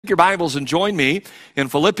Take your Bibles and join me in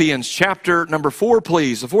Philippians chapter number 4,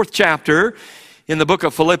 please. The fourth chapter in the book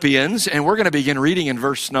of Philippians, and we're going to begin reading in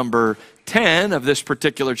verse number 10 of this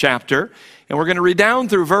particular chapter, and we're going to read down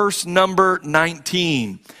through verse number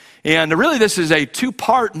 19. And really this is a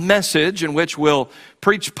two-part message in which we'll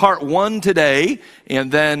preach part 1 today,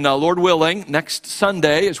 and then Lord willing, next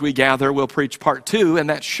Sunday as we gather, we'll preach part 2, and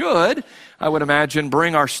that should, I would imagine,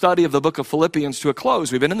 bring our study of the book of Philippians to a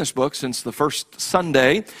close. We've been in this book since the first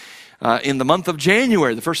Sunday in the month of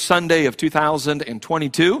January, the first Sunday of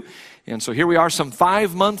 2022. And so here we are some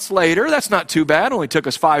 5 months later. That's not too bad. It only took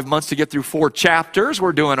us 5 months to get through 4 chapters.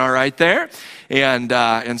 We're doing all right there.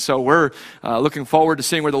 And so we're looking forward to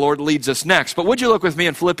seeing where the Lord leads us next. But would you look with me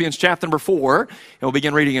in Philippians chapter number 4, and we'll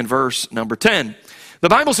begin reading in verse number 10. The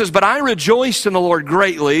Bible says, "But I rejoiced in the Lord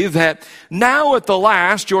greatly, that now at the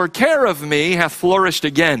last your care of me hath flourished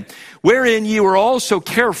again, wherein ye were also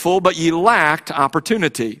careful, but ye lacked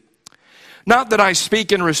opportunity. Not that I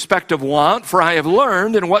speak in respect of want, for I have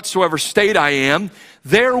learned in whatsoever state I am,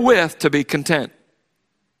 therewith to be content.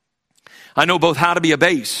 I know both how to be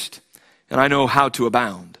abased, and I know how to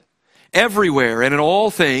abound. Everywhere and in all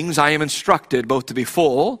things I am instructed both to be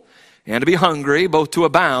full and to be hungry, both to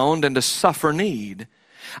abound and to suffer need.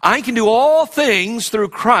 I can do all things through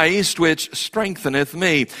Christ, which strengtheneth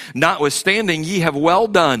me. Notwithstanding, ye have well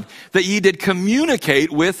done, that ye did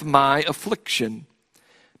communicate with my affliction.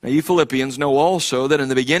 Now ye Philippians know also that in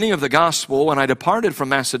the beginning of the gospel, when I departed from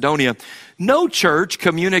Macedonia, no church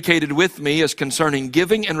communicated with me as concerning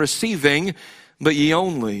giving and receiving, but ye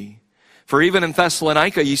only. For even in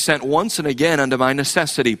Thessalonica ye sent once and again unto my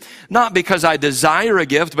necessity, not because I desire a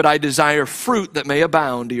gift, but I desire fruit that may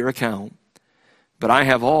abound to your account. But I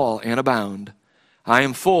have all and abound. I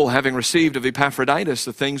am full, having received of Epaphroditus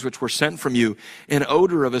the things which were sent from you, an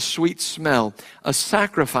odor of a sweet smell, a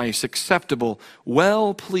sacrifice acceptable,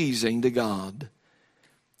 well-pleasing to God.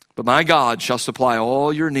 But my God shall supply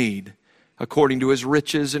all your need, according to his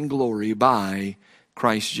riches and glory by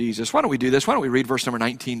Christ Jesus." Why don't we do this? Why don't we read verse number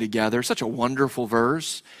 19 together? Such a wonderful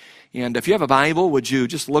verse. And if you have a Bible, would you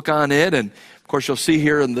just look on it? And of course, you'll see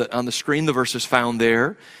here on the screen the verses found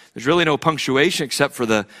there. There's really no punctuation except for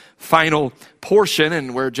the final portion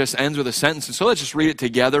and where it just ends with a sentence. And so let's just read it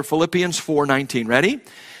together. Philippians 4:19. Ready?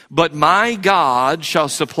 "But my God shall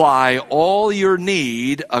supply all your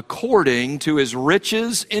need according to his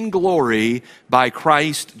riches in glory by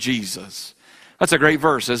Christ Jesus." That's a great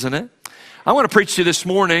verse, isn't it? I want to preach to you this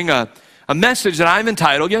morning a message that I've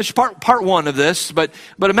entitled, it's part 1 of this, but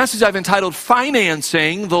a message I've entitled,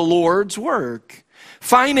 "Financing the Lord's Work."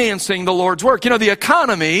 Financing the Lord's work. You know, the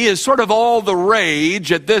economy is sort of all the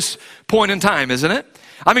rage at this point in time, isn't it?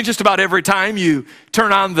 I mean, just about every time you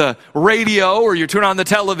turn on the radio or you turn on the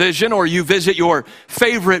television or you visit your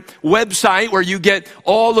favorite website where you get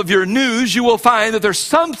all of your news, you will find that there's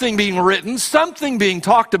something being written, something being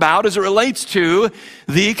talked about as it relates to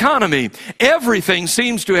the economy. Everything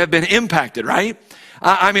seems to have been impacted, right?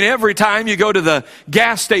 I mean, every time you go to the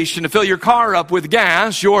gas station to fill your car up with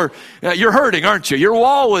gas, you're hurting, aren't you? Your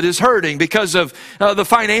wallet is hurting because of the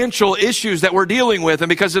financial issues that we're dealing with and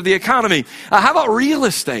because of the economy. How about real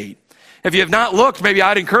estate? If you have not looked, maybe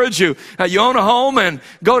I'd encourage you. You own a home and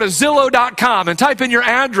go to Zillow.com and type in your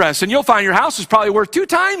address, and you'll find your house is probably worth 2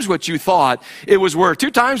 times what you thought it was worth.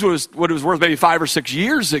 2 times what it was worth maybe 5 or 6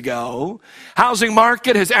 years ago. Housing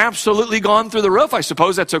market has absolutely gone through the roof. I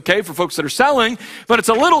suppose that's okay for folks that are selling, but it's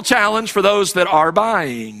a little challenge for those that are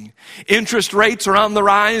buying. Interest rates are on the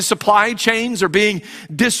rise. Supply chains are being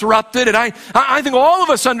disrupted. And I think all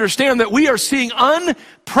of us understand that we are seeing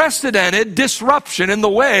unprecedented disruption in the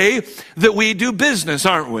way that we do business,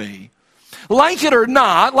 aren't we? Like it or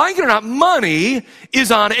not, money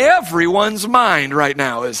is on everyone's mind right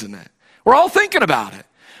now, isn't it? We're all thinking about it.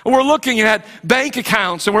 And we're looking at bank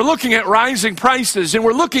accounts, and we're looking at rising prices, and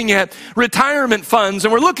we're looking at retirement funds,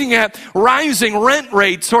 and we're looking at rising rent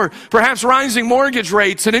rates, or perhaps rising mortgage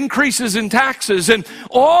rates, and increases in taxes. And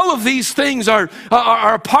all of these things are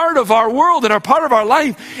a part of our world and are part of our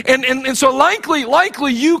life. And so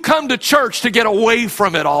likely you come to church to get away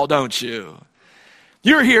from it all, don't you?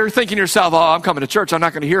 You're here thinking to yourself, oh, I'm coming to church. I'm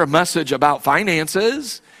not going to hear a message about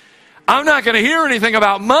finances. I'm not going to hear anything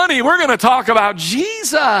about money. We're going to talk about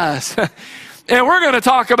Jesus. And we're going to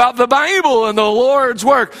talk about the Bible and the Lord's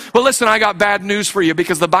work. Well, listen, I got bad news for you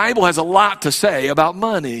because the Bible has a lot to say about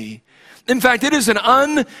money. In fact, it is an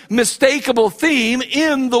unmistakable theme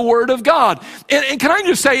in the Word of God. And can I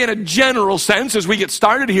just say in a general sense, as we get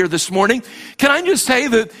started here this morning, can I just say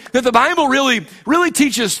that the Bible really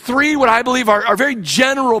teaches 3 what I believe are very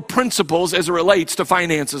general principles as it relates to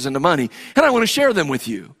finances and to money. And I want to share them with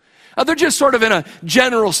you. They're just sort of in a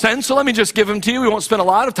general sense, so let me just give them to you. We won't spend a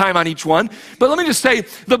lot of time on each one. But let me just say,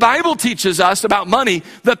 the Bible teaches us about money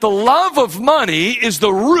that the love of money is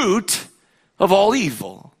the root of all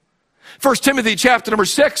evil. 1 Timothy chapter number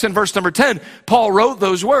 6 and verse number 10, Paul wrote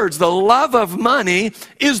those words, the love of money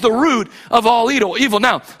is the root of all evil.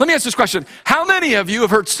 Now, let me ask this question. How many of you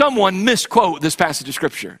have heard someone misquote this passage of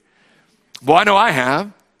Scripture? Well, I know I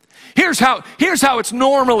have. Here's how it's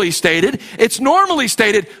normally stated. It's normally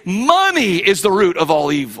stated, money is the root of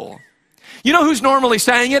all evil. You know who's normally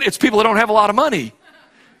saying it? It's people that don't have a lot of money.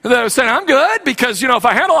 They're saying, I'm good because, if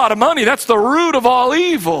I had a lot of money, that's the root of all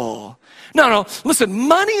evil. No, listen,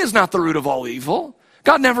 money is not the root of all evil.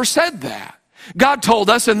 God never said that. God told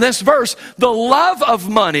us in this verse, the love of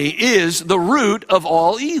money is the root of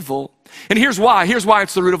all evil. And here's why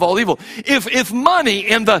it's the root of all evil. If money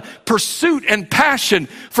and the pursuit and passion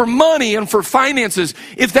for money and for finances,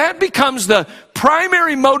 if that becomes the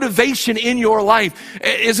primary motivation in your life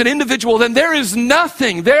as an individual, then there is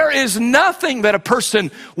nothing that a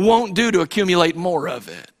person won't do to accumulate more of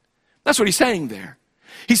it. That's what he's saying there.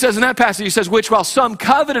 He says in that passage, he says, which while some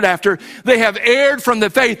coveted after, they have erred from the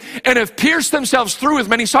faith and have pierced themselves through with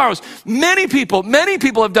many sorrows. Many people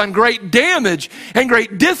have done great damage and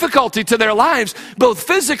great difficulty to their lives, both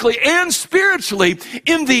physically and spiritually,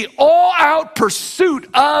 in the all-out pursuit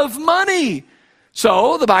of money.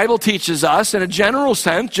 So the Bible teaches us in a general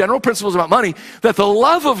sense, general principles about money, that the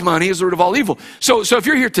love of money is the root of all evil. So if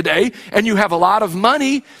you're here today and you have a lot of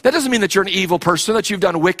money, that doesn't mean that you're an evil person, that you've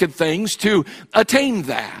done wicked things to attain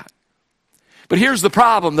that. But here's the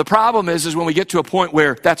problem. The problem is when we get to a point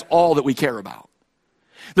where that's all that we care about.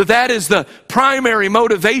 That is the primary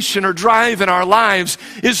motivation or drive in our lives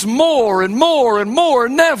is more and more and more,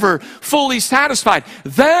 never fully satisfied.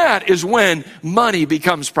 That is when money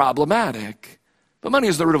becomes problematic. But money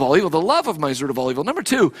is the root of all evil. The love of money is the root of all evil. Number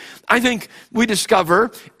two, I think we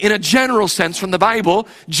discover in a general sense from the Bible,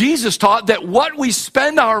 Jesus taught that what we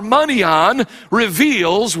spend our money on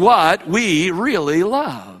reveals what we really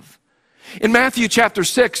love. In Matthew chapter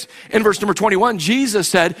 6 and verse number 21, Jesus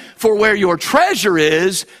said, for where your treasure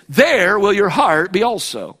is, there will your heart be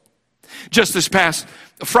also. Just this past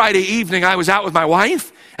Friday evening, I was out with my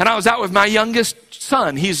wife and I was out with my youngest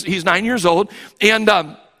son. He's 9 years old. And,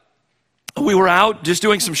 we were out just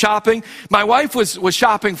doing some shopping. My wife was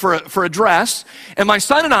shopping for a dress, and my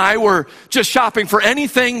son and I were just shopping for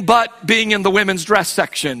anything but being in the women's dress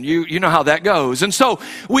section. You know how that goes. And so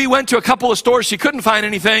we went to a couple of stores. She couldn't find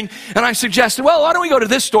anything, and I suggested, well, why don't we go to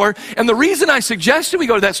this store? And the reason I suggested we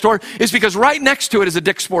go to that store is because right next to it is a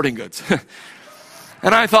Dick's Sporting Goods.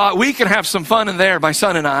 And I thought, we could have some fun in there, my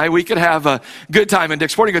son and I. We could have a good time in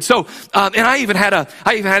Dick's Sporting Goods. So, and I even had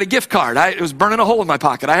a gift card. It was burning a hole in my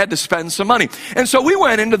pocket. I had to spend some money. And so we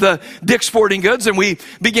went into the Dick's Sporting Goods and we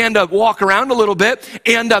began to walk around a little bit.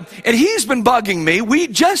 And he's been bugging me. We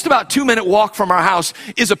just about 2-minute walk from our house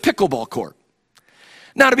is a pickleball court.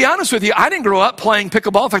 Now, to be honest with you, I didn't grow up playing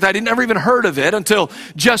pickleball. In fact, I never even heard of it until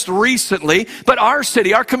just recently. But our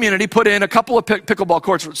city, our community put in a couple of pickleball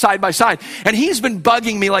courts side by side. And he's been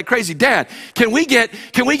bugging me like crazy. Dad, can we get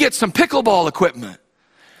some pickleball equipment?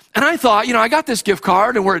 And I thought, I got this gift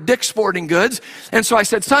card and we're at Dick's Sporting Goods. And so I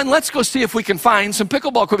said, son, let's go see if we can find some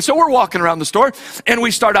pickleball equipment. So we're walking around the store and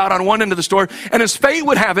we start out on one end of the store. And as fate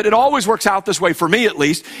would have it always works out this way for me at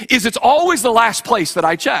least, is it's always the last place that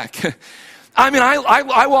I check.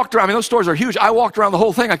 I walked around. Those stores are huge. I walked around the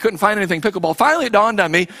whole thing. I couldn't find anything pickleball. Finally, it dawned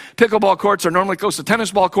on me, pickleball courts are normally close to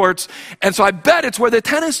tennis ball courts. And so I bet it's where the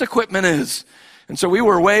tennis equipment is. And so we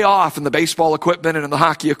were way off in the baseball equipment and in the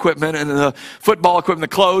hockey equipment and in the football equipment,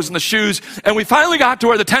 the clothes and the shoes. And we finally got to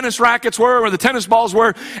where the tennis rackets were, where the tennis balls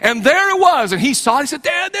were. And there it was. And he saw it. He said,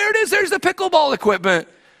 Dad, there it is. There's the pickleball equipment.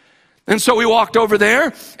 And so we walked over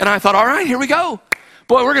there. And I thought, all right, here we go.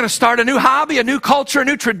 Boy, we're going to start a new hobby, a new culture, a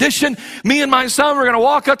new tradition. Me and my son, we're going to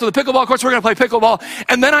walk up to the pickleball courts. We're going to play pickleball.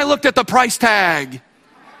 And then I looked at the price tag.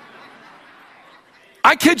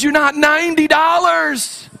 I kid you not,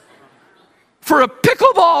 $90 for a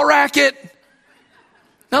pickleball racket.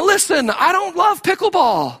 Now listen, I don't love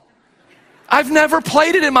pickleball. I've never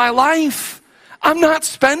played it in my life. I'm not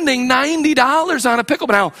spending $90 on a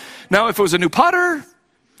pickleball. Now if it was a new putter,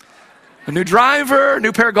 a new driver, a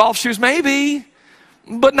new pair of golf shoes, maybe.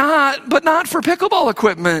 But not for pickleball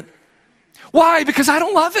equipment. Why? Because I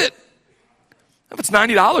don't love it. If it's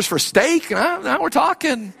 $90 for a steak, now we're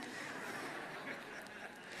talking.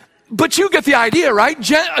 But you get the idea, right?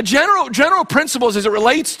 General principles as it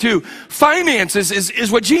relates to finances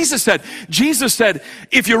is what Jesus said. Jesus said,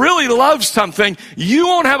 if you really love something, you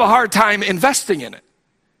won't have a hard time investing in it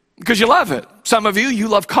because you love it. Some of you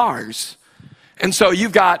love cars. And so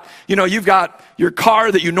you've got your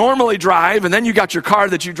car that you normally drive, and then you got your car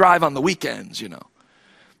that you drive on the weekends,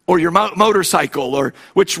 or your motorcycle, or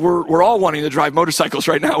which we're all wanting to drive motorcycles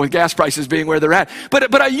right now with gas prices being where they're at.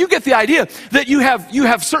 But you get the idea that you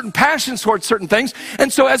have certain passions towards certain things,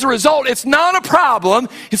 and so as a result, it's not a problem.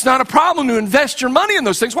 It's not a problem to invest your money in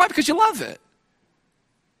those things. Why? Because you love it.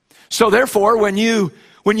 So therefore, when you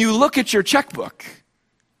look at your checkbook,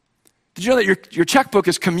 did you know that your checkbook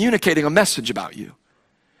is communicating a message about you?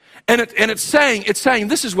 And it's saying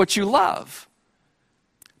this is what you love.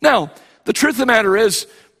 Now, the truth of the matter is,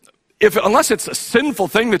 unless it's a sinful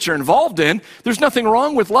thing that you're involved in, there's nothing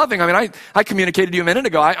wrong with loving. I mean, I communicated to you a minute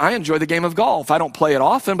ago, I enjoy the game of golf. I don't play it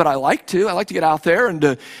often, but I like to. I like to get out there and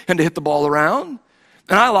to hit the ball around.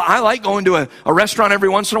 And I like going to a restaurant every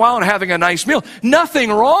once in a while and having a nice meal.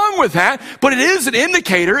 Nothing wrong with that, but it is an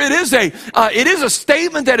indicator. It is a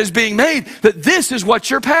statement that is being made that this is what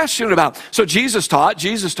you're passionate about. So Jesus taught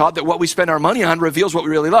that what we spend our money on reveals what we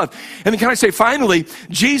really love. And then can I say finally,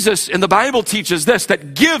 Jesus in the Bible teaches this,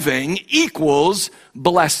 that giving equals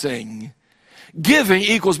blessing. Giving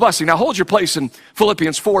equals blessing. Now hold your place in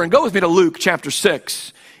Philippians 4 and go with me to Luke chapter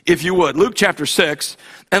 6, if you would. Luke chapter 6.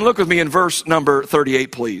 And look with me in verse number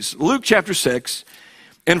 38, please. Luke chapter 6,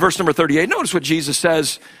 in verse number 38. Notice what Jesus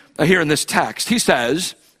says here in this text. He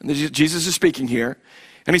says, and Jesus is speaking here,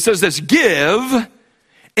 and he says this, give,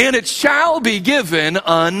 and it shall be given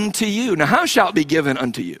unto you. Now, how shall it be given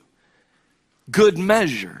unto you? Good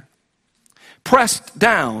measure, pressed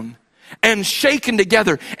down, and shaken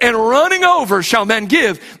together, and running over shall men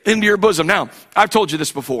give into your bosom. Now, I've told you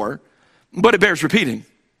this before, but it bears repeating.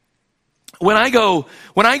 When I go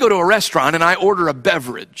to a restaurant and I order a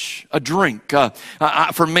beverage, a drink,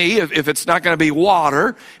 for me, if it's not going to be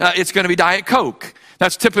water, it's going to be Diet Coke.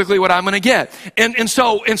 That's typically what I'm going to get. And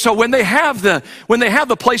so when they have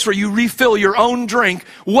the place where you refill your own drink,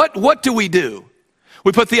 what do?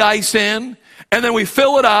 We put the ice in, and then we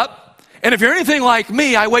fill it up. And if you're anything like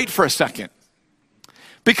me, I wait for a second.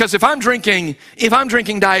 Because if I'm drinking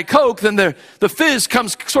Diet Coke, then the fizz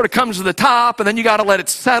comes to the top, and then you got to let it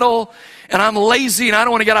settle. And I'm lazy, and I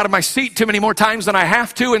don't want to get out of my seat too many more times than I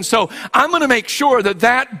have to. And so I'm going to make sure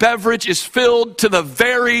that beverage is filled to the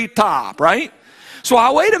very top, right? So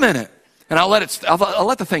I'll wait a minute, and I'll let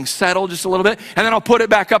the thing settle just a little bit, and then I'll put it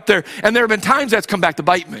back up there. And there have been times that's come back to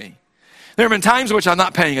bite me. There have been times in which I'm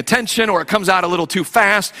not paying attention, or it comes out a little too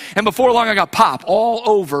fast, and before long I got pop all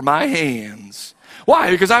over my hands.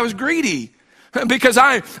 Why? Because I was greedy. Because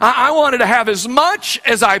I wanted to have as much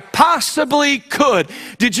as I possibly could.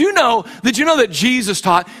 Did you know that Jesus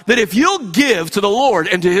taught that if you'll give to the Lord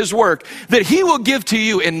and to his work, that he will give to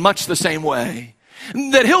you in much the same way?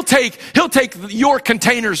 That he'll take your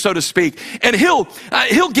container, so to speak, and he'll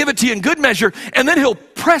give it to you in good measure, and then he'll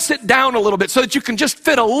press it down a little bit so that you can just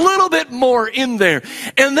fit a little bit more in there.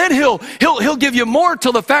 And then he'll give you more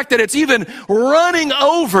till the fact that it's even running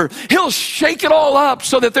over. He'll shake it all up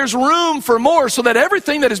so that there's room for more, so that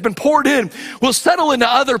everything that has been poured in will settle into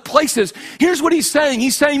other places. Here's what he's saying.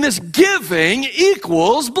 He's saying this: giving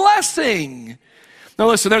equals blessing. Now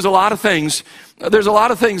listen, there's a lot of things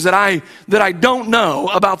that I don't know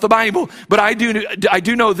about the Bible, but I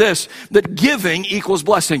do know this, that giving equals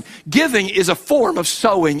blessing. Giving is a form of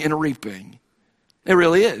sowing and reaping. It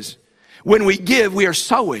really is. When we give, we are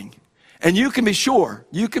sowing. And you can be sure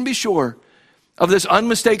of this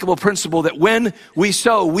unmistakable principle that when we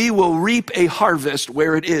sow, we will reap a harvest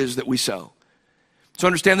where it is that we sow. So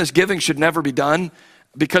understand this: giving should never be done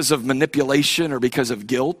because of manipulation or because of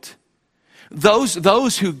guilt.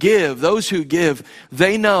 Those who give,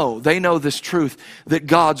 they know this truth, that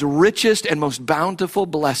God's richest and most bountiful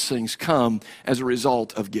blessings come as a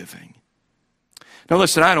result of giving. Now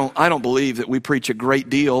listen, I don't believe that we preach a great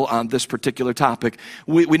deal on this particular topic.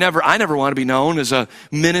 I never want to be known as a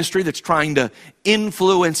ministry that's trying to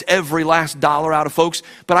influence every last dollar out of folks,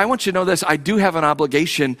 but I want you to know this: I do have an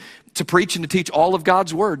obligation to preach and to teach all of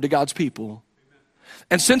God's word to God's people.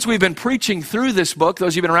 And since we've been preaching through this book,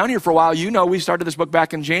 those of you who've been around here for a while, you know we started this book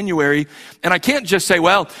back in January. And I can't just say,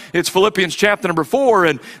 well, it's Philippians chapter number 4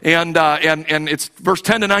 and it's verse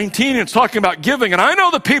 10 to 19, and it's talking about giving. And I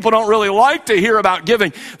know that people don't really like to hear about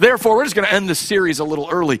giving. Therefore, we're just going to end this series a little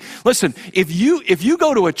early. Listen, if you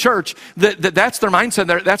go to a church that's their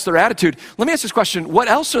mindset, that's their attitude, let me ask this question: what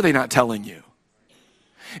else are they not telling you?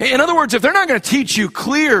 In other words, if they're not going to teach you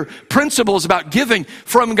clear principles about giving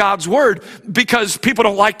from God's word because people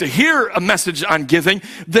don't like to hear a message on giving,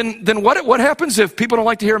 then what happens if people don't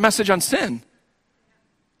like to hear a message on sin?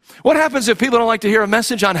 What happens if people don't like to hear a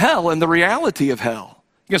message on hell and the reality of hell?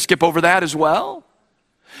 You going to skip over that as well?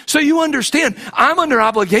 So you understand, I'm under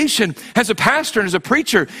obligation as a pastor and as a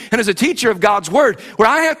preacher and as a teacher of God's word, where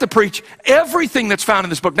I have to preach everything that's found in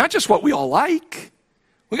this book, not just what we all like.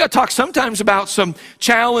 We got to talk sometimes about some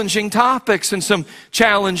challenging topics and some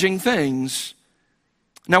challenging things.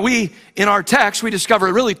 Now in our text, we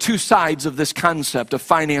discover really two sides of this concept of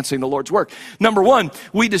financing the Lord's work. Number one,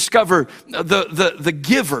 we discover the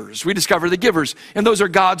givers. We discover the givers, and those are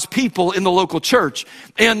God's people in the local church.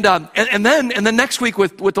 And then next week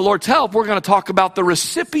with the Lord's help, we're going to talk about the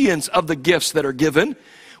recipients of the gifts that are given,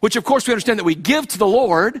 which of course we understand that we give to the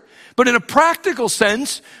Lord, but in a practical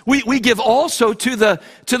sense, we give also to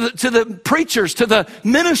the preachers, to the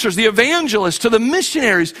ministers, the evangelists, to the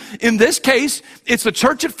missionaries. In this case, it's the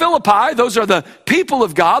church at Philippi. Those are the people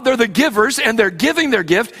of God. They're the givers, and they're giving their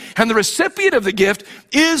gift. And the recipient of the gift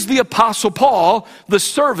is the Apostle Paul, the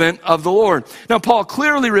servant of the Lord. Now, Paul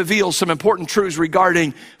clearly reveals some important truths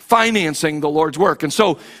regarding financing the Lord's work. And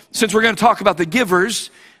so, since we're going to talk about the givers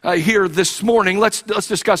here this morning, let's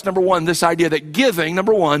discuss, number one, this idea that giving,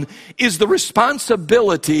 number one, is the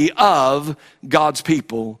responsibility of God's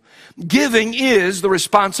people. Giving is the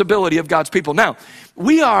responsibility of God's people. Now,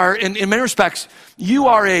 we are, in many respects,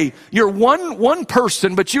 you're one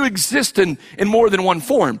person, but you exist in more than one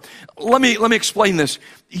form. Let me explain this.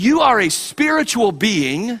 You are a spiritual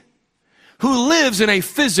being who lives in a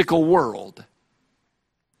physical world.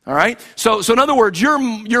 All right? So in other words,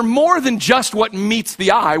 you're more than just what meets the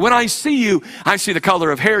eye. When I see you, I see the color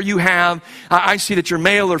of hair you have. I see that you're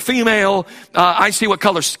male or female. I see what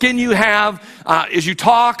color skin you have. As you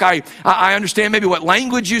talk, I understand maybe what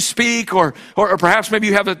language you speak, or perhaps maybe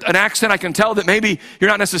you have an accent. I can tell that maybe you're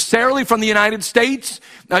not necessarily from the United States.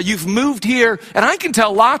 You've moved here, and I can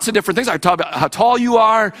tell lots of different things. I can tell about how tall you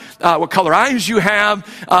are, what color eyes you have.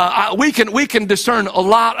 We can discern a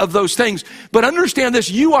lot of those things. But understand this,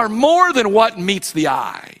 you are more than what meets the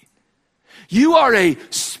eye. You are a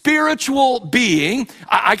spiritual being.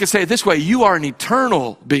 I could say it this way, you are an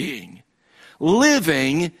eternal being,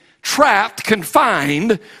 living, trapped,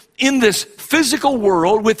 confined in this physical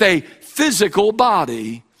world with a physical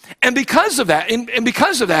body. And because of that,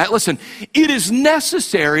 listen, it is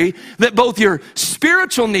necessary that both your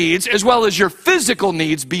spiritual needs as well as your physical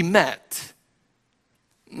needs be met.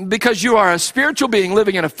 Because you are a spiritual being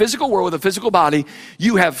living in a physical world with a physical body,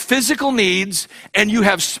 you have physical needs and you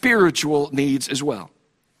have spiritual needs as well.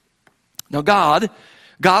 Now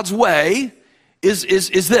God's way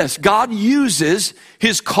is this. God uses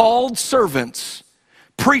his called servants,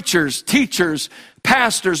 preachers, teachers,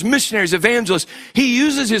 pastors, missionaries, evangelists. He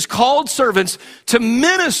uses his called servants to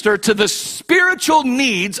minister to the spiritual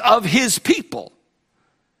needs of his people,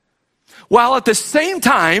 while at the same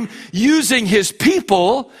time using his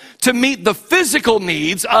people to meet the physical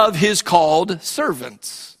needs of his called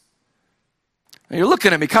servants. Now you're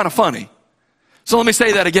looking at me kind of funny. So let me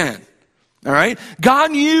say that again. All right?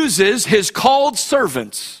 God uses his called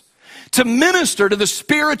servants to minister to the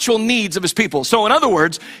spiritual needs of his people. So in other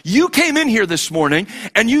words, you came in here this morning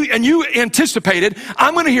and you anticipated,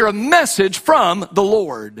 I'm going to hear a message from the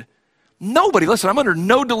Lord. Nobody, listen, I'm under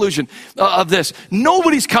no delusion of this.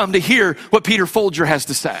 Nobody's come to hear what Peter Folger has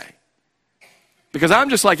to say. Because I'm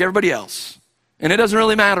just like everybody else. And it doesn't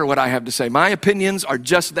really matter what I have to say. My opinions are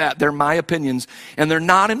just that. They're my opinions. And they're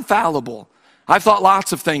not infallible. I've thought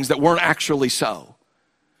lots of things that weren't actually so.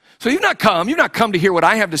 So you've not come to hear what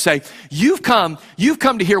I have to say. You've come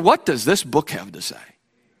to hear, what does this book have to say?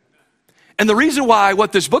 And the reason why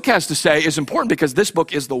what this book has to say is important because this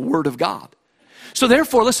book is the Word of God. So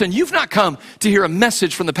therefore, listen, you've not come to hear a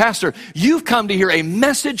message from the pastor. You've come to hear a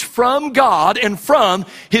message from God and from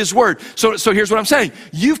his word. So here's what I'm saying.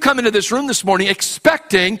 You've come into this room this morning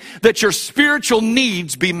expecting that your spiritual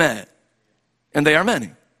needs be met. And they are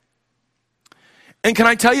many. And can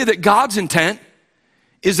I tell you that God's intent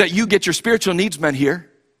is that you get your spiritual needs met here,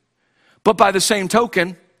 but by the same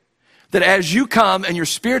token, that as you come and your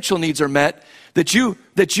spiritual needs are met, that you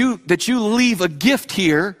leave a gift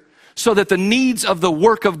here so that the needs of the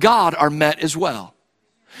work of God are met as well.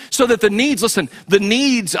 So that the needs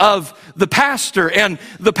of the pastor and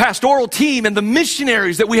the pastoral team and the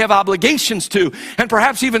missionaries that we have obligations to, and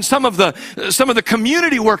perhaps even some of the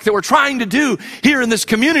community work that we're trying to do here in this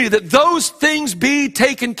community, that those things be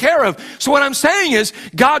taken care of. So what I'm saying is,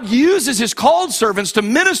 God uses his called servants to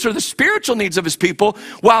minister the spiritual needs of his people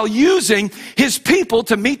while using his people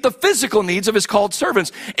to meet the physical needs of his called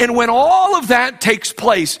servants. And when all of that takes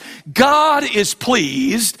place, God is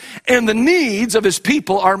pleased and the needs of his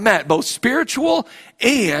people are met, both spiritual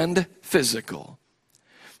and physical.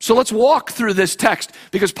 So let's walk through this text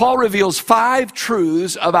because Paul reveals 5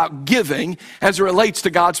 truths about giving as it relates to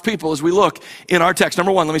God's people as we look in our text.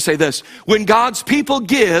 Number 1, let me say this. When God's people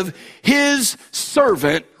give, his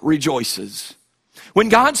servant rejoices. When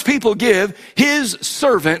God's people give, his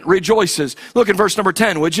servant rejoices. Look in verse number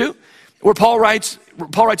 10, would you? Where Paul writes,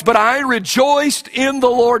 but I rejoiced in the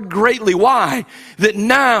Lord greatly. Why? That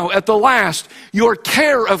now at the last your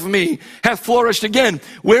care of me hath flourished again,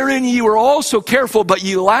 wherein ye were also careful, but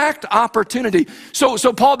ye lacked opportunity. So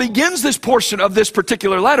Paul begins this portion of this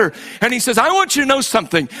particular letter, and he says, I want you to know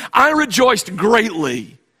something. I rejoiced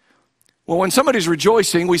greatly. Well, when somebody's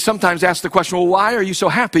rejoicing, we sometimes ask the question, well, why are you so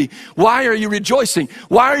happy? Why are you rejoicing?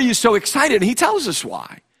 Why are you so excited? And he tells us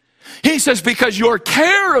why. He says, because your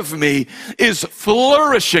care of me is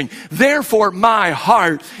flourishing. Therefore, my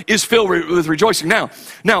heart is filled with rejoicing. Now,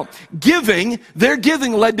 their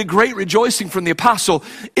giving led to great rejoicing from the apostle.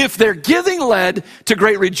 If their giving led to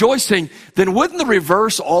great rejoicing, then wouldn't the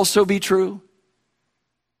reverse also be true?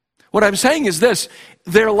 What I'm saying is this,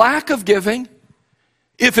 their lack of giving,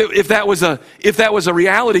 if that was a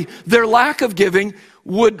reality, their lack of giving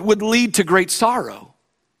would lead to great sorrow,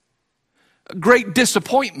 great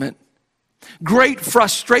disappointment, great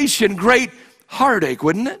frustration, great heartache,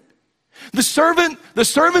 wouldn't it? The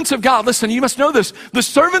servants of God, listen, you must know this. The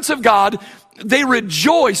servants of God, they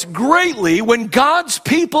rejoice greatly when God's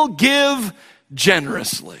people give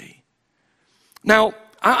generously. Now,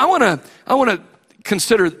 I want to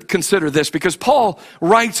consider this because Paul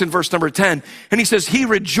writes in verse number 10, and he says he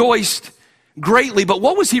rejoiced greatly, but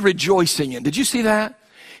what was he rejoicing in? Did you see that?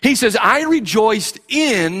 He says, I rejoiced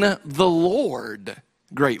in the Lord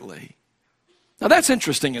greatly. Now that's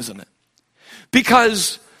interesting, isn't it?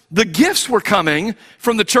 Because the gifts were coming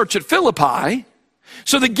from the church at Philippi.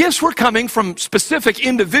 So the gifts were coming from specific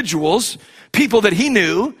individuals, people that he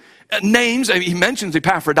knew, names. He mentions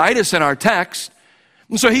Epaphroditus in our text.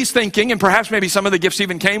 And so he's thinking, and perhaps maybe some of the gifts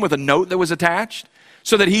even came with a note that was attached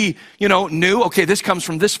so that he, knew, okay, this comes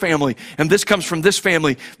from this family and this comes from this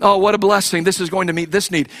family. Oh, what a blessing. This is going to meet this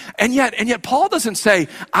need. And yet Paul doesn't say,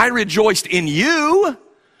 I rejoiced in you.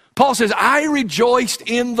 Paul says, I rejoiced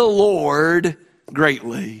in the Lord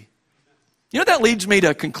greatly. You know what that leads me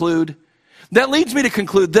to conclude? That leads me to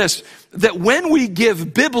conclude this, that when we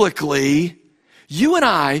give biblically, you and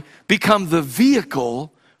I become the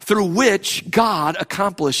vehicle through which God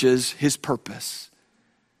accomplishes his purpose.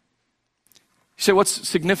 You say, what's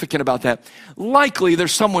significant about that? Likely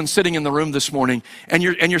there's someone sitting in the room this morning and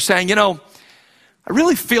you're saying, I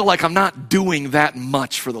really feel like I'm not doing that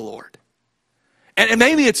much for the Lord. And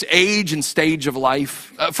maybe it's age and stage of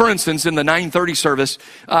life. For instance, in the 9:30 service,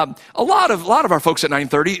 a lot of our folks at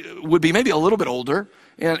 9:30 would be maybe a little bit older.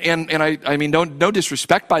 And I mean, no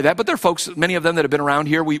disrespect by that, but there are folks, many of them that have been around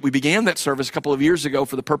here. We began that service a couple of years ago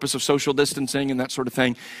for the purpose of social distancing and that sort of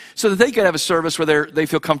thing, so that they could have a service where they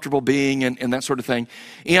feel comfortable being and that sort of thing.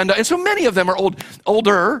 And so many of them are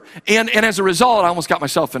older, and as a result, I almost got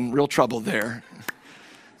myself in real trouble there.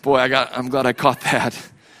 Boy, I'm glad I caught that.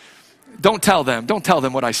 Don't tell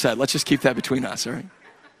them what I said. Let's just keep that between us, all right?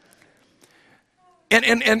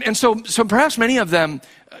 And so perhaps many of them,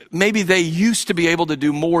 maybe they used to be able to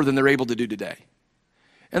do more than they're able to do today.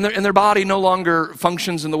 And their body no longer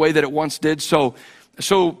functions in the way that it once did. So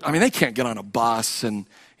I mean, they can't get on a bus and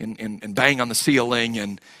bang on the ceiling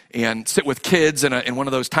and sit with kids in one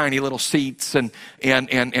of those tiny little seats and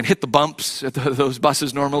hit the bumps that those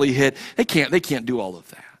buses normally hit. They can't do all of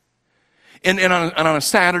that. And on a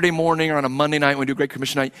Saturday morning or on a Monday night when we do Great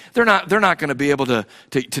Commission night, they're not going to be able to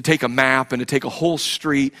take a map and to take a whole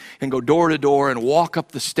street and go door to door and walk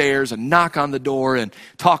up the stairs and knock on the door and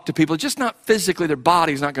talk to people. It's just not physically, their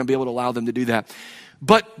body's not going to be able to allow them to do that.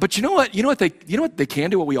 But you know what? You know what they can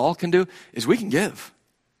do, what we all can do, is we can give.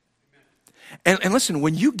 And listen,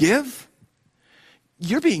 when you give,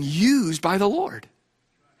 you're being used by the Lord.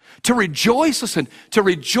 To rejoice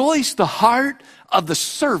the heart of the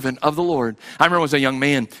servant of the Lord. I remember as a young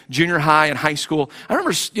man, junior high and high school, I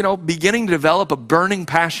remember, beginning to develop a burning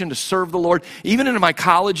passion to serve the Lord, even into my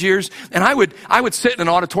college years. And I would sit in an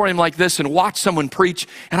auditorium like this and watch someone preach,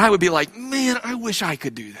 and I would be like, man, I wish I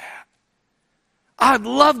could do that. I'd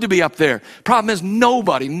love to be up there. Problem is,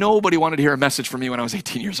 nobody wanted to hear a message from me when I was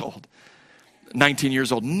 18 years old, 19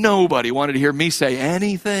 years old. Nobody wanted to hear me say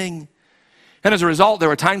anything. And as a result, there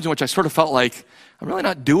were times in which I sort of felt like I'm really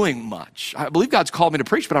not doing much. I believe God's called me to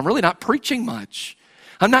preach, but I'm really not preaching much.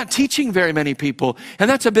 I'm not teaching very many people, and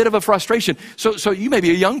that's a bit of a frustration. So you may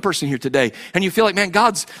be a young person here today, and you feel like, man,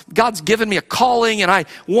 God's given me a calling, and I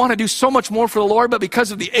want to do so much more for the Lord, but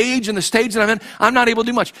because of the age and the stage that I'm in, I'm not able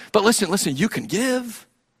to do much. But listen, you can give.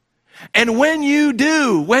 And when you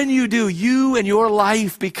do, you and your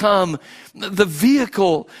life become the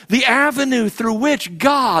vehicle, the avenue through which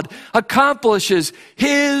God accomplishes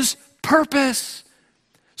his purpose.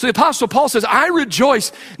 So the Apostle Paul says, I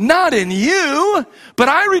rejoice not in you, but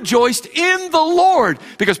I rejoiced in the Lord.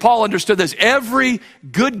 Because Paul understood this. Every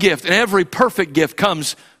good gift and every perfect gift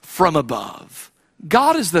comes from above.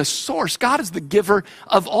 God is the source. God is the giver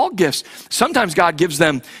of all gifts. Sometimes God gives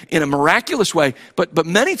them in a miraculous way, but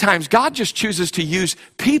many times God just chooses to use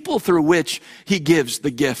people through which he gives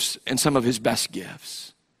the gifts and some of his best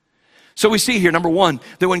gifts. So we see here, number one,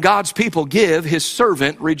 that when God's people give, his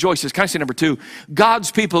servant rejoices. Can I say number two?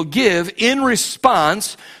 God's people give in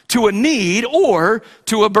response to a need or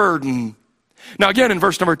to a burden. Now again, in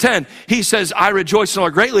verse number 10, he says, I rejoice in the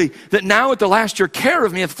Lord greatly that now at the last your care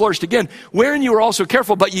of me hath flourished again, wherein you were also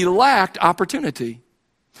careful, but ye lacked opportunity.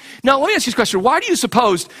 Now let me ask you this question. Why do you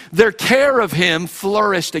suppose their care of him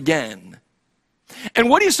flourished again? And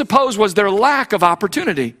what do you suppose was their lack of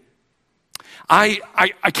opportunity? I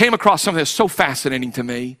came across something that's so fascinating to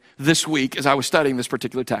me this week as I was studying this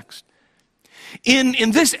particular text.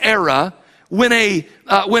 In this era, when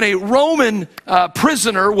a Roman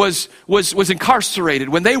prisoner was incarcerated,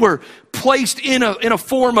 when they were placed in a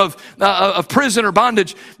form of prison or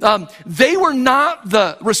bondage, they were not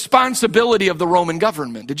the responsibility of the Roman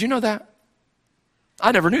government. Did you know that?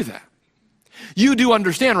 I never knew that. You do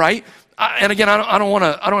understand, right? And again, I don't want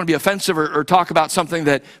to be offensive or talk about something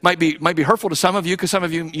that might be hurtful to some of you, because some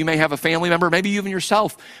of you may have a family member, maybe you even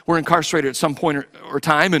yourself were incarcerated at some point or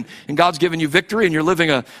time, and God's given you victory and you're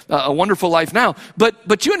living a wonderful life now.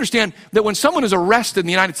 But you understand that when someone is arrested in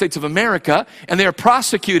the United States of America and they are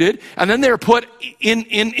prosecuted and then they're put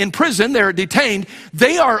in prison, they're detained,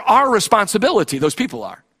 they are our responsibility. Those people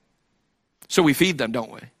are. So we feed them,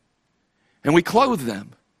 don't we? And we clothe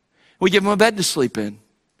them. We give them a bed to sleep in.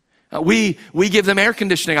 We give them air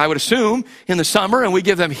conditioning, I would assume, in the summer, and we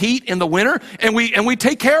give them heat in the winter, and we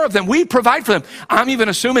take care of them. We provide for them. I'm even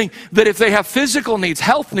assuming that if they have physical needs,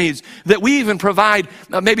 health needs, that we even provide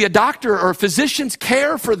maybe a doctor or a physician's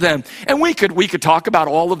care for them. And we could talk about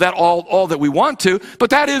all of that, all that we want to,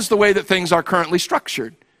 but that is the way that things are currently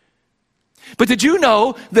structured. But did you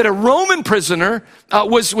know that a Roman prisoner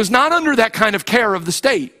was not under that kind of care of the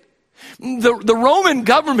state? The Roman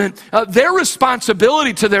government, their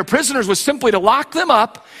responsibility to their prisoners was simply to lock them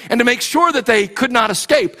up and to make sure that they could not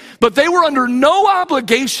escape. But they were under no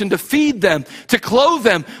obligation to feed them, to clothe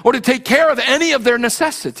them, or to take care of any of their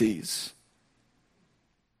necessities.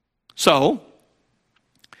 So,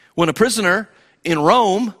 when a prisoner in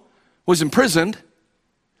Rome was imprisoned,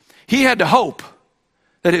 he had to hope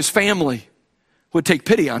that his family would take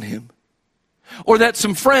pity on him, or that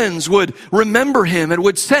some friends would remember him and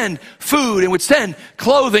would send food and would send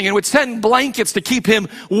clothing and would send blankets to keep him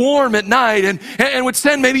warm at night, and would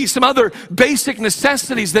send maybe some other basic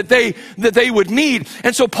necessities that they would need.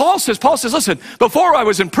 And so Paul says, listen, before I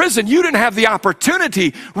was in prison, you didn't have the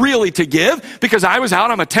opportunity really to give, because I was out,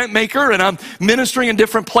 I'm a tent maker and I'm ministering in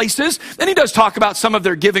different places. And he does talk about some of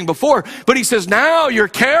their giving before, but he says, now your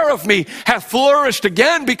care of me hath flourished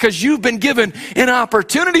again because you've been given an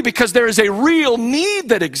opportunity, because there is a real need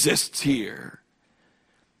that exists here.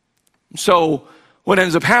 So what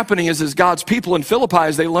ends up happening is God's people in Philippi,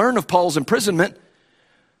 as they learn of Paul's imprisonment,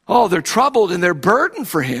 they're troubled and they're burdened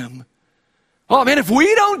for him. Oh man, if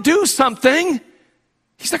we don't do something,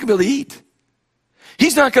 he's not going to be able to eat.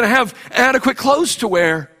 He's not going to have adequate clothes to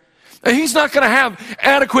wear. He's not going to have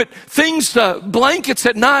adequate things, blankets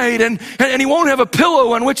at night, and he won't have a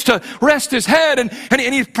pillow on which to rest his head, and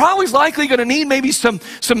he's probably likely going to need maybe some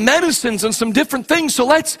medicines and some different things. So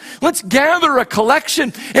let's gather a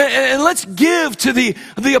collection and let's give to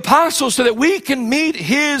the apostles so that we can meet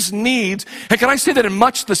his needs. And can I say that in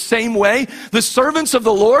much the same way, the servants of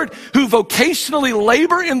the Lord who vocationally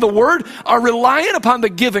labor in the word are reliant upon the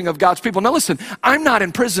giving of God's people. Now listen, I'm not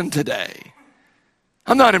in prison today.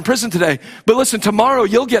 But listen, tomorrow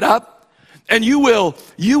you'll get up and you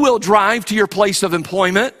will drive to your place of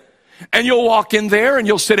employment, and you'll walk in there and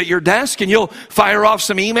you'll sit at your desk and you'll fire off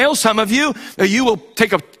some emails. Some of you will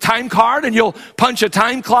take a time card and you'll punch a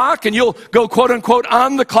time clock and you'll go quote unquote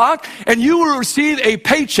on the clock, and you will receive a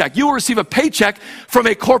paycheck. You will receive a paycheck from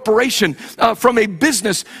a corporation, from a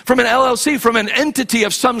business, from an LLC, from an entity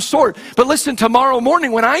of some sort. But listen, tomorrow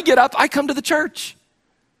morning when I get up, I come to the church.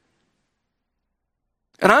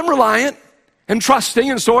 And I'm reliant and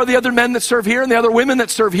trusting, and so are the other men that serve here and the other women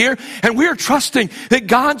that serve here. And we're trusting that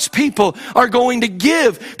God's people are going to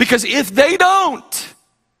give, because if they don't,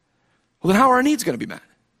 well, then how are our needs going to be met?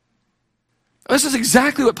 This is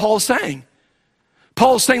exactly what Paul is saying.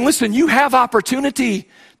 Paul's saying, listen, you have opportunity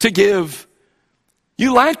to give.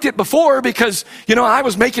 You lacked it before because, I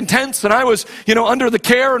was making tents and I was, under the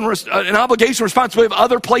care and obligation, responsibility of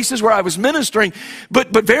other places where I was ministering.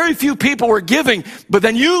 But very few people were giving. But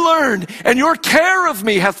then you learned, and your care of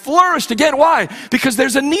me hath flourished again. Why? Because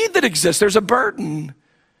there's a need that exists. There's a burden.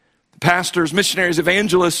 Pastors, missionaries,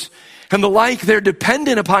 evangelists, and the like, they're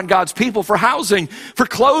dependent upon God's people for housing, for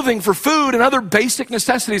clothing, for food, and other basic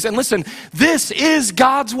necessities. And listen, this is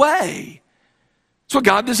God's way. It's what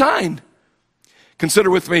God designed. Consider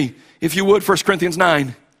with me, if you would, 1 Corinthians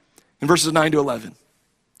 9, in verses 9 to 11.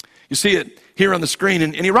 You see it here on the screen,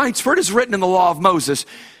 and he writes, for it is written in the law of Moses,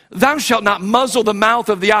 thou shalt not muzzle the mouth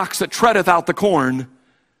of the ox that treadeth out the corn.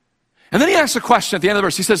 And then he asks a question at the end of the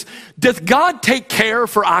verse. He says, doth God take care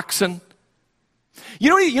for oxen? You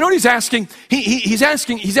know what he's asking? He's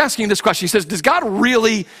asking this question. He says, does God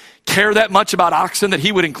really care that much about oxen that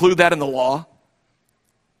he would include that in the law?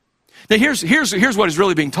 Now here's what is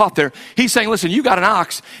really being taught there. He's saying, listen, you got an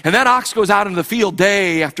ox, and that ox goes out into the field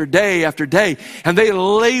day after day after day, and they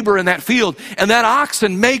labor in that field, and that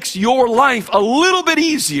oxen makes your life a little bit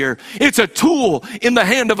easier. It's a tool in the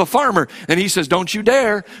hand of a farmer. And he says, don't you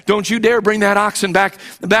dare bring that oxen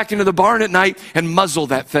back into the barn at night and muzzle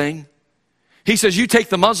that thing. He says, you take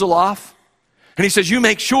the muzzle off. And he says, you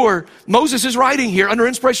make sure, Moses is writing here under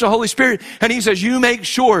inspiration of the Holy Spirit, and he says, you make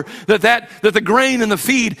sure that the grain in the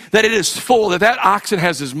feed, that it is full, that oxen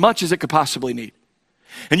has as much as it could possibly need.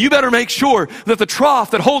 And you better make sure that the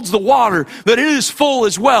trough that holds the water, that it is full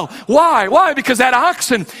as well. Why? Why? Because that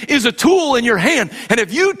oxen is a tool in your hand. And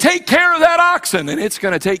if you take care of that oxen, then it's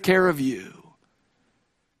going to take care of you.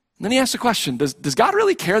 And then he asks the question, does God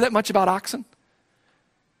really care that much about oxen?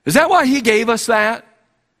 Is that why he gave us that?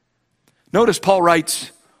 Notice Paul writes,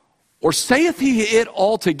 or saith he it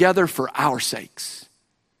altogether for our sakes?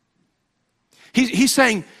 He's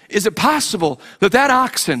saying, is it possible that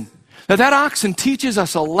oxen teaches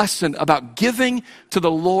us a lesson about giving to the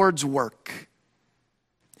Lord's work?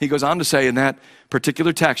 He goes on to say in that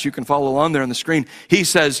particular text, you can follow along there on the screen, he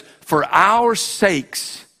says, for our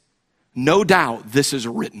sakes, no doubt this is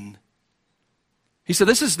written. He said,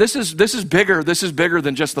 this is bigger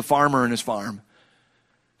than just the farmer and his farm.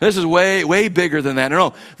 This is way bigger than that.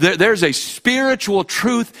 No, there's a spiritual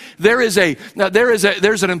truth. There's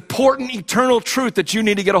an important eternal truth that you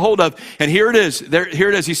need to get a hold of. And here it is. Here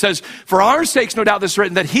it is. He says, for our sakes, no doubt this is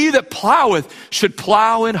written, that he that ploweth should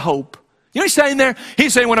plow in hope. You know what he's saying there?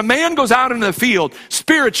 He's saying when a man goes out into the field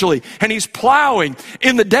spiritually and he's plowing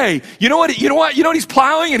in the day, you know what he's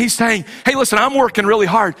plowing? And he's saying, hey, listen, I'm working really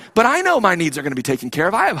hard, but I know my needs are going to be taken care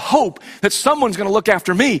of. I have hope that someone's going to look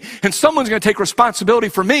after me and someone's going to take responsibility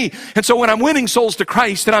for me. And so when I'm winning souls to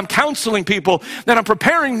Christ and I'm counseling people and I'm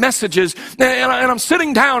preparing messages and I'm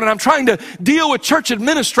sitting down and I'm trying to deal with church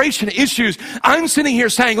administration issues, I'm sitting here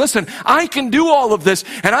saying, listen, I can do all of this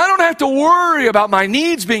and I don't have to worry about my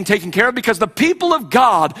needs being taken care of, because the people of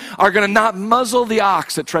God are going to not muzzle the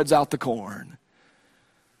ox that treads out the corn.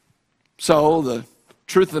 So the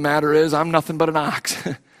truth of the matter is, I'm nothing but an ox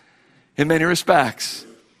in many respects.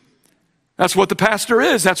 That's what the pastor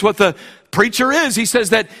is. That's what the preacher is. He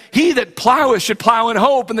says that he that ploweth should plow in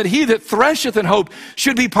hope, and that he that thresheth in hope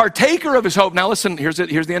should be partaker of his hope. Now listen, here's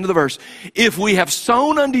the end of the verse. If we have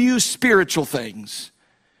sown unto you spiritual things,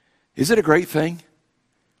 is it a great thing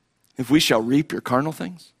if we shall reap your carnal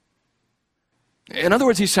things? In other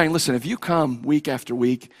words, he's saying, listen, if you come week after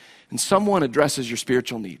week and someone addresses your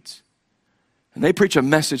spiritual needs and they preach a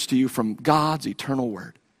message to you from God's eternal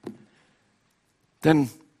word, then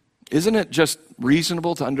isn't it just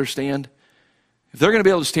reasonable to understand if they're going to be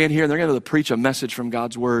able to stand here and they're going to be able to preach a message from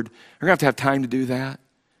God's word, they're going to have time to do that.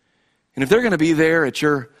 And if they're going to be there at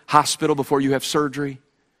your hospital before you have surgery,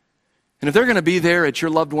 and if they're going to be there at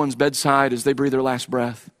your loved one's bedside as they breathe their last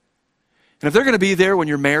breath, and if they're going to be there when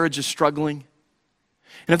your marriage is struggling,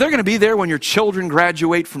 and if they're going to be there when your children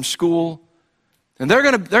graduate from school, and they're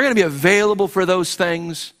going to be available for those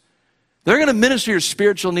things, they're going to minister your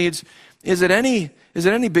spiritual needs, is it any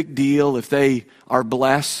big deal if they are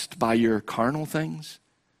blessed by your carnal things?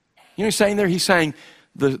 You know what he's saying there? He's saying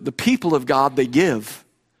the people of God, they give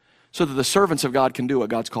so that the servants of God can do what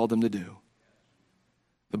God's called them to do.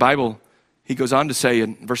 The Bible, he goes on to say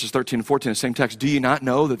in verses 13 and 14, the same text, do you not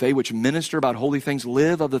know that they which minister about holy things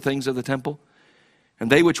live of the things of the temple?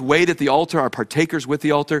 And they which wait at the altar are partakers with the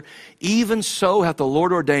altar. Even so hath the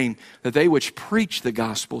Lord ordained that they which preach the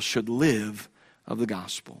gospel should live of the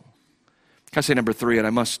gospel. Can I say number 3, and I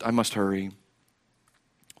must hurry.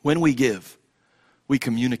 When we give, we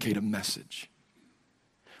communicate a message.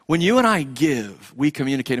 When you and I give, we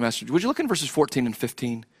communicate a message. Would you look in verses 14 and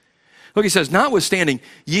 15? Look, he says, notwithstanding,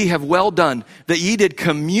 ye have well done, that ye did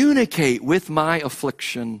communicate with my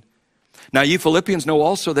affliction. Now ye Philippians know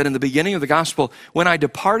also that in the beginning of the gospel, when I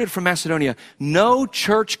departed from Macedonia, no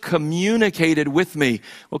church communicated with me.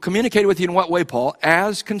 Well, communicated with you in what way, Paul?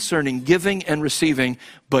 As concerning giving and receiving,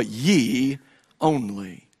 but ye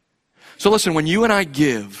only. So listen, when you and I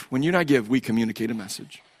give, we communicate a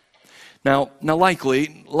message. Now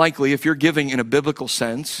likely, if you're giving in a biblical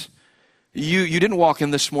sense, you didn't walk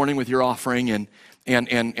in this morning with your offering and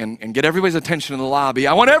get everybody's attention in the lobby.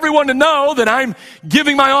 I want everyone to know that I'm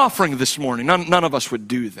giving my offering this morning. None of us would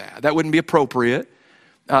do that. That wouldn't be appropriate.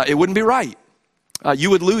 It wouldn't be right.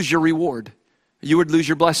 You would lose your reward. You would lose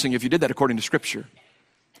your blessing if you did that according to Scripture.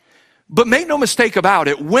 But make no mistake about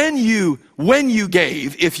it, when you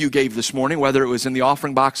gave, if you gave this morning, whether it was in the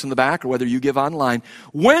offering box in the back or whether you give online,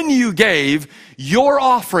 when you gave, your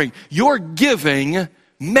offering, your giving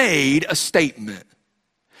made a statement.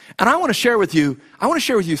 And I want to share with you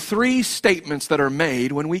 3 statements that are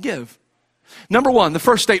made when we give. Number 1, the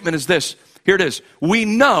first statement is this. Here it is. We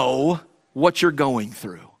know what you're going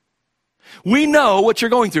through. We know what you're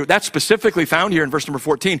going through. That's specifically found here in verse number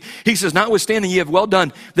 14. He says, notwithstanding ye have well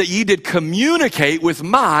done, that ye did communicate with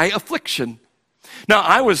my affliction. Now,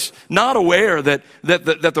 I was not aware that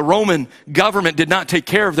the Roman government did not take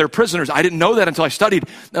care of their prisoners. I didn't know that until I studied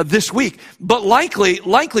this week. But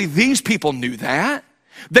likely these people knew that.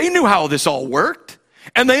 They knew how this all worked.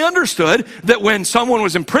 And they understood that when someone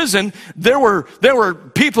was in prison, there were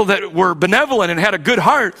people that were benevolent and had a good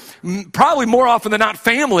heart, probably more often than not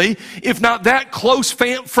family, if not that close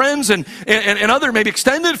friends and other maybe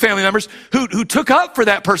extended family members who took up for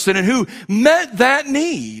that person and who met that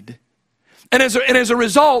need. And as a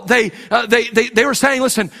result, they were saying,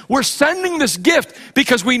 listen, we're sending this gift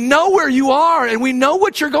because we know where you are and we know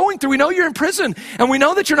what you're going through. We know you're in prison and we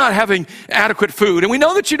know that you're not having adequate food and we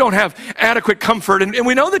know that you don't have adequate comfort and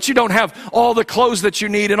we know that you don't have all the clothes that you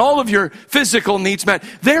need and all of your physical needs met.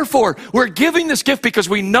 Therefore, we're giving this gift because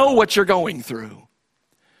we know what you're going through.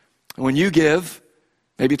 And when you give,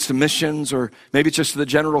 maybe it's to missions or maybe it's just to the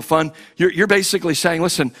general fund. You're basically saying,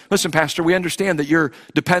 listen, Pastor, we understand that you're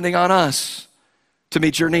depending on us to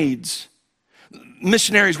meet your needs.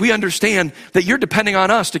 Missionaries, we understand that you're depending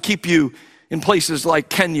on us to keep you in places like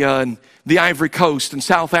Kenya and the Ivory Coast and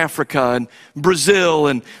South Africa and Brazil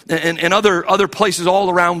and other places all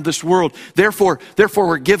around this world. Therefore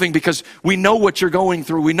we're giving because we know what you're going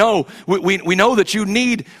through. We know that you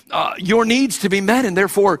need your needs to be met, and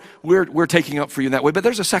therefore we're taking up for you in that way. But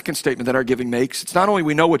there's a second statement that our giving makes. It's not only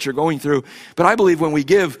we know what you're going through, but I believe when we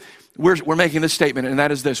give, we're making this statement, and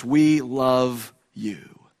that is this: we love you.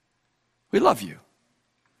 We love you.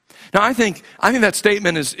 Now, I think that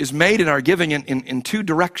statement is made in our giving in 2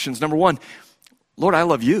 directions. Number 1, Lord, I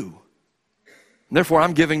love you. And therefore,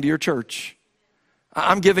 I'm giving to your church.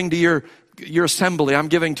 I'm giving to your assembly. I'm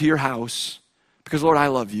giving to your house. Because, Lord, I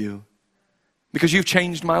love you. Because you've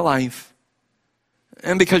changed my life.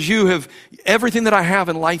 And because you have, everything that I have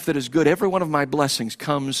in life that is good, every one of my blessings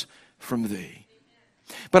comes from thee.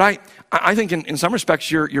 But I think in some respects,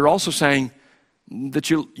 you're also saying that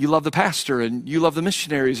you love the pastor and you love the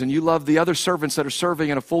missionaries and you love the other servants that are serving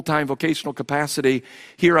in a full-time vocational capacity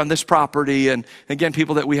here on this property, and again,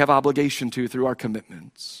 people that we have obligation to through our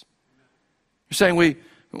commitments. You're saying we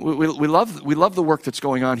love the work that's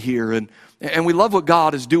going on here, and we love what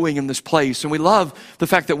God is doing in this place, and we love the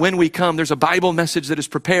fact that when we come, there's a Bible message that is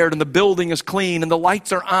prepared and the building is clean and the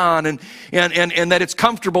lights are on and that it's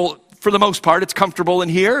comfortable. For the most part, it's comfortable in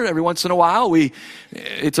here. Every once in a while,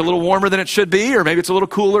 it's a little warmer than it should be, or maybe it's a little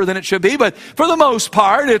cooler than it should be. But for the most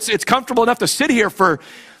part, it's comfortable enough to sit here for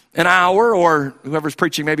an hour, or whoever's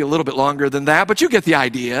preaching maybe a little bit longer than that. But you get the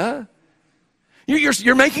idea.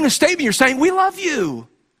 You're making a statement. You're saying, we love you,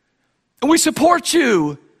 and we support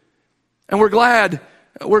you, and we're glad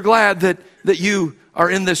that you are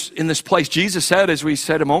in this place. Jesus said, as we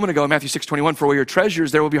said a moment ago in Matthew 6:21, for where your treasure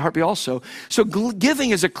is, there will be your heart be also. So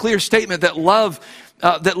giving is a clear statement that love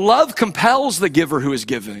compels the giver who is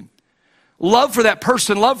giving. Love for that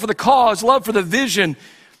person, love for the cause, love for the vision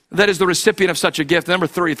that is the recipient of such a gift. Number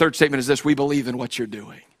 3, third statement is this: we believe in what you're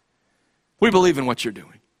doing. We believe in what you're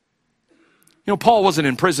doing. You know, Paul wasn't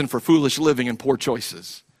in prison for foolish living and poor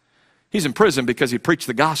choices. He's in prison because he preached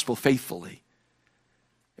the gospel faithfully.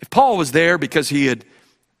 If Paul was there because he had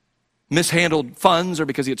mishandled funds, or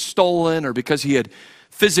because he had stolen, or because he had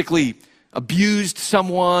physically abused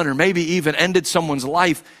someone, or maybe even ended someone's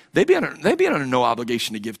life, they'd be under no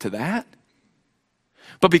obligation to give to that.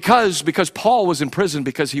 But because Paul was in prison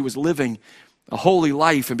because he was living a holy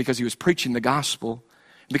life and because he was preaching the gospel,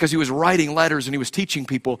 because he was writing letters and he was teaching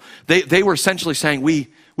people, they were essentially saying, we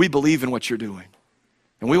believe in what you're doing.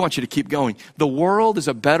 And we want you to keep going. The world is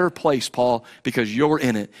a better place, Paul, because you're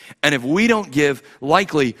in it. And if we don't give,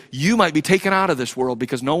 likely you might be taken out of this world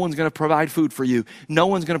because no one's going to provide food for you. No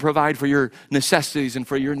one's going to provide for your necessities and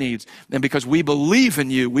for your needs. And because we believe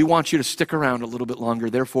in you, we want you to stick around a little bit longer.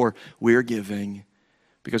 Therefore, we're giving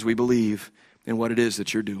because we believe in what it is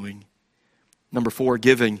that you're doing. Number 4,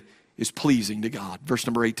 giving is pleasing to God. Verse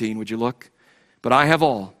number 18, would you look? But I have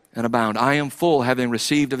all and abound. I am full, having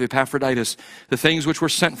received of Epaphroditus the things which were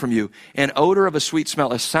sent from you, an odor of a sweet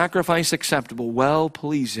smell, a sacrifice acceptable,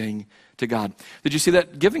 well-pleasing to God. Did you see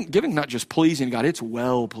that? Giving not just pleasing to God, it's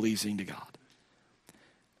well-pleasing to God.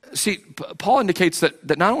 See, Paul indicates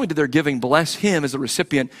that not only did their giving bless him as the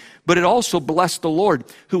recipient, but it also blessed the Lord,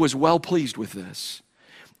 who was well-pleased with this.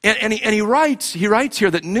 And he writes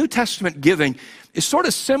here that New Testament giving is sort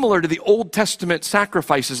of similar to the Old Testament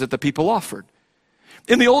sacrifices that the people offered.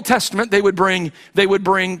 In the Old Testament, they would bring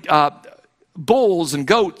bulls and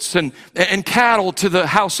goats and cattle to the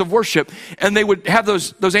house of worship, and they would have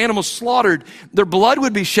those animals slaughtered. Their blood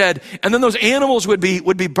would be shed, and then those animals would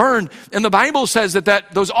be burned. And the Bible says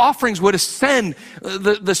that those offerings would ascend.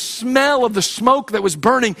 The smell of the smoke that was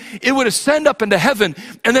burning, it would ascend up into heaven,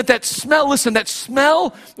 and that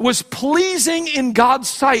smell was pleasing in God's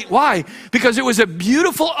sight. Why? Because it was a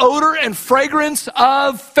beautiful odor and fragrance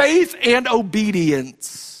of faith and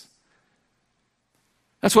obedience.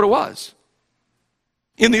 That's what it was.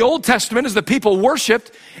 In the Old Testament, as the people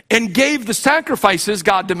worshiped and gave the sacrifices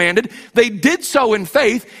God demanded, they did so in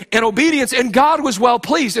faith and obedience, and God was well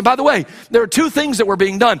pleased. And by the way, there are 2 things that were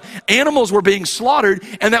being done. Animals were being slaughtered,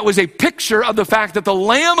 and that was a picture of the fact that the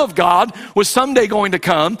Lamb of God was someday going to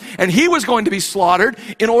come, and he was going to be slaughtered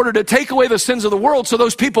in order to take away the sins of the world. So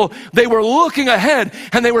those people, they were looking ahead,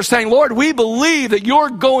 and they were saying, Lord, we believe that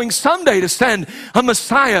you're going someday to send a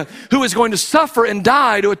Messiah who is going to suffer and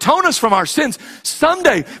die to atone us from our sins.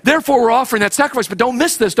 Someday. Therefore, we're offering that sacrifice. But don't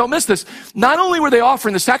miss this. Not only were they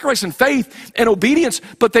offering the sacrifice in faith and obedience,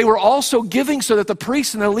 but they were also giving so that the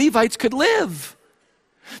priests and the Levites could live.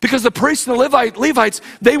 Because the priests and the Levites,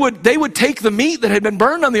 they would take the meat that had been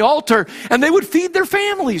burned on the altar and they would feed their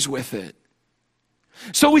families with it.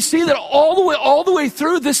 So we see that all the way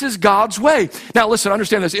through, this is God's way. Now listen,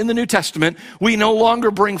 understand this. In the New Testament, we no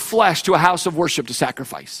longer bring flesh to a house of worship to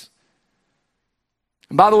sacrifice.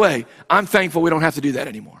 And by the way, I'm thankful we don't have to do that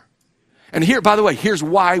anymore. And here's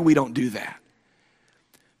why we don't do that.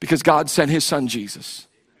 Because God sent his son Jesus,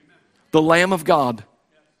 the Lamb of God,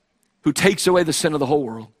 who takes away the sin of the whole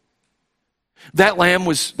world. That lamb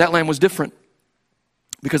was different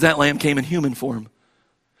because that lamb came in human form.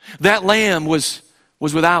 That lamb was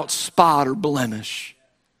without spot or blemish,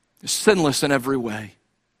 sinless in every way.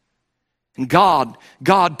 And God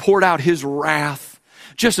poured out his wrath.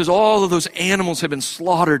 Just as all of those animals had been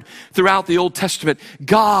slaughtered throughout the Old Testament,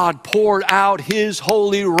 God poured out his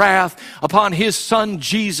holy wrath upon his son,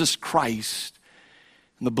 Jesus Christ.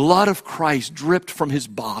 And the blood of Christ dripped from his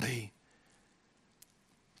body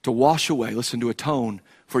to wash away, to atone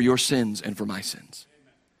for your sins and for my sins.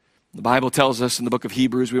 The Bible tells us in the book of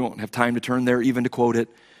Hebrews, we won't have time to turn there even to quote it,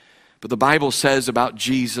 but the Bible says about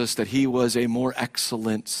Jesus that he was a more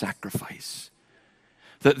excellent sacrifice.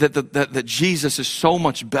 That Jesus is so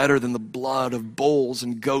much better than the blood of bulls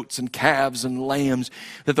and goats and calves and lambs.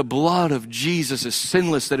 That the blood of Jesus is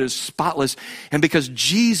sinless, that it is spotless. And because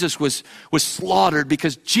Jesus was slaughtered,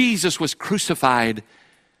 because Jesus was crucified,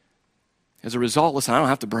 as a result, I don't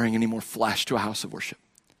have to bring any more flesh to a house of worship.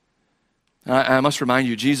 I must remind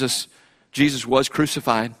you, Jesus was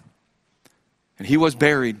crucified, and he was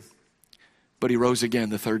buried, but he rose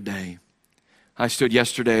again the 3rd day. I stood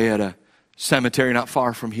yesterday at a cemetery not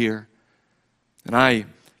far from here, and I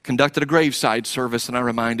conducted a graveside service, and I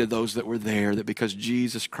reminded those that were there that because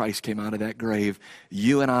Jesus Christ came out of that grave,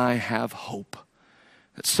 you and I have hope.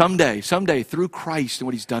 That someday through Christ and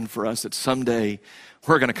what he's done for us, that someday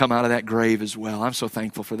we're going to come out of that grave as well. I'm so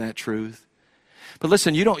thankful for that truth. But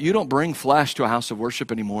listen, you don't bring flesh to a house of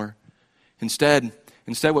worship anymore. Instead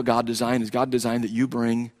what God designed that you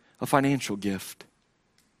bring a financial gift.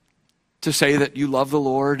 To say that you love the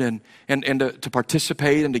Lord and to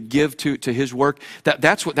participate and to give to his work.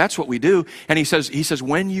 That's what we do. And he says,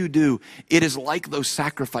 when you do, it is like those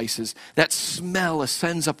sacrifices. That smell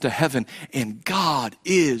ascends up to heaven, and God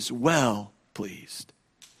is well pleased.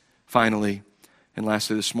 Finally, and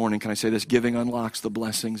lastly this morning, can I say this? Giving unlocks the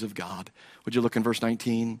blessings of God. Would you look in verse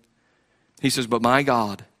 19? He says, but my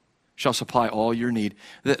God shall supply all your need.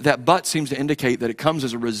 That but seems to indicate that it comes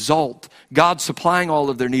as a result. God supplying all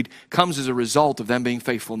of their need comes as a result of them being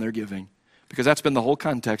faithful in their giving. because that's been the whole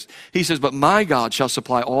context. He says, but my God shall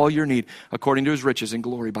supply all your need according to his riches and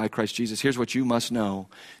glory by Christ Jesus. Here's what you must know.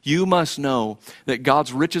 You must know that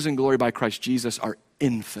God's riches and glory by Christ Jesus are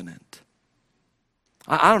infinite.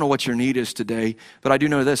 I don't know what your need is today, but I do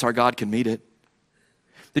know this, our God can meet it.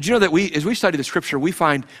 Did you know that as we study the scripture, we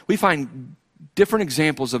find different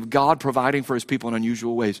examples of God providing for his people in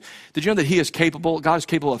unusual ways. Did you know that God is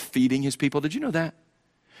capable of feeding his people? Did you know that?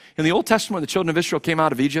 In the Old Testament, when the children of Israel came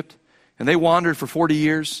out of Egypt and they wandered for 40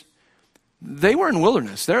 years, they were in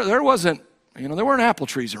wilderness. There weren't apple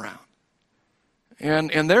trees around.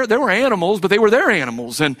 And there were animals, but they were their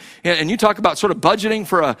animals. And you talk about sort of budgeting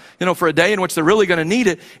for a day in which they're really going to need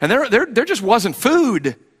it. And there just wasn't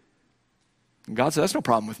food. And God said, that's no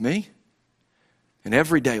problem with me. And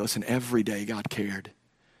every day God cared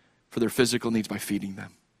for their physical needs by feeding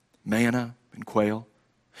them. Manna and quail.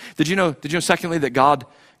 Did you know secondly, that God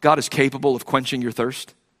is capable of quenching your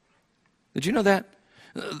thirst? Did you know that?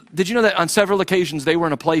 Did you know that on several occasions they were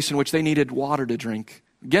in a place in which they needed water to drink?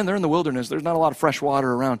 Again, they're in the wilderness. There's not a lot of fresh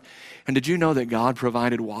water around. And did you know that God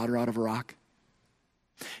provided water out of a rock?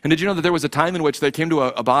 And did you know that there was a time in which they came to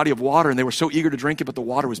a body of water and they were so eager to drink it, but the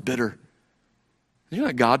water was bitter? Did you know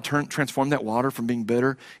that God transformed that water from being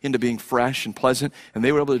bitter into being fresh and pleasant, and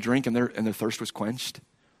they were able to drink and their thirst was quenched?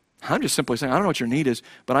 I'm just simply saying, I don't know what your need is,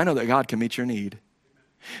 but I know that God can meet your need.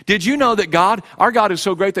 Did you know that our God is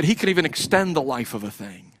so great that he can even extend the life of a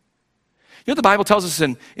thing? You know what the Bible tells us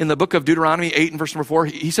in the book of Deuteronomy 8 and verse number 4?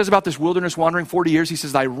 He says about this wilderness wandering 40 years, he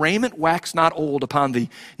says, thy raiment waxed not old upon thee,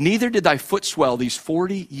 neither did thy foot swell these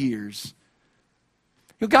 40 years.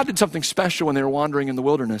 You know, God did something special when they were wandering in the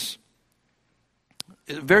wilderness.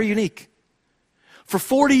 Very unique. For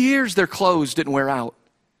 40 years, their clothes didn't wear out.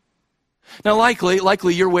 Now,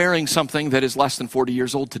 likely you're wearing something that is less than 40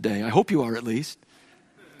 years old today. I hope you are at least.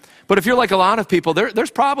 But if you're like a lot of people,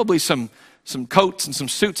 there's probably some coats and some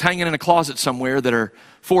suits hanging in a closet somewhere that are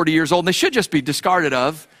 40 years old. And they should just be discarded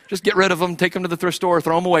of. Just get rid of them, take them to the thrift store,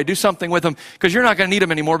 throw them away, do something with them, because you're not going to need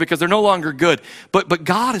them anymore because they're no longer good. But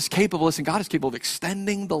God is capable, listen, God is capable of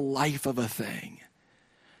extending the life of a thing.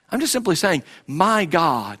 I'm just simply saying, my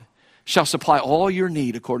God shall supply all your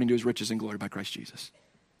need according to his riches and glory by Christ Jesus.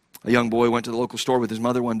 A young boy went to the local store with his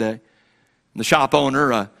mother one day. And the shop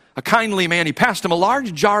owner, a kindly man, he passed him a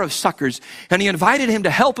large jar of suckers, and he invited him to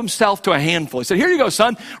help himself to a handful. He said, here you go,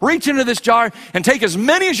 son. Reach into this jar and take as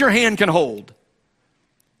many as your hand can hold.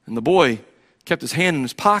 And the boy kept his hand in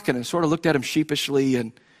his pocket and sort of looked at him sheepishly,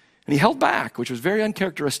 and he held back, which was very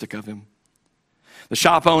uncharacteristic of him. The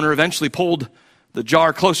shop owner eventually pulled the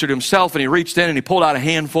jar closer to himself, and he reached in and he pulled out a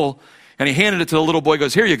handful, and he handed it to the little boy. He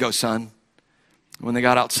goes, here you go, son. When they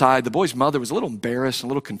got outside, the boy's mother was a little embarrassed, a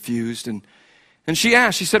little confused, and she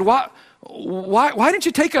asked, she said, why didn't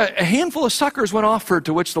you take a handful of suckers when offered?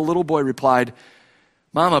 To which the little boy replied,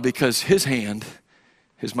 Mama, because his hand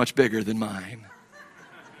is much bigger than mine.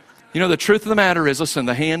 You know, the truth of the matter is, listen,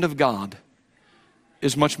 the hand of God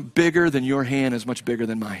is much bigger than your hand, is much bigger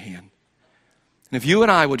than my hand. And if you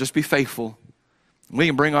and I will just be faithful, we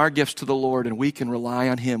can bring our gifts to the Lord and we can rely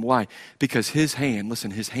on him. Why? Because his hand,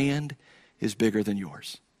 listen, his hand is bigger than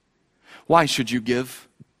yours. Why should you give?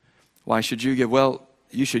 Why should you give? Well,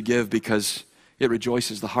 you should give because it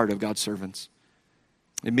rejoices the heart of God's servants.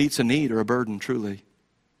 It meets a need or a burden, truly.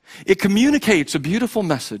 It communicates a beautiful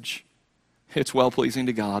message. It's well-pleasing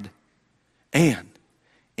to God. And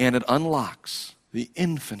it unlocks the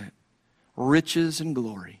infinite riches and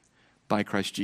glory by Christ Jesus.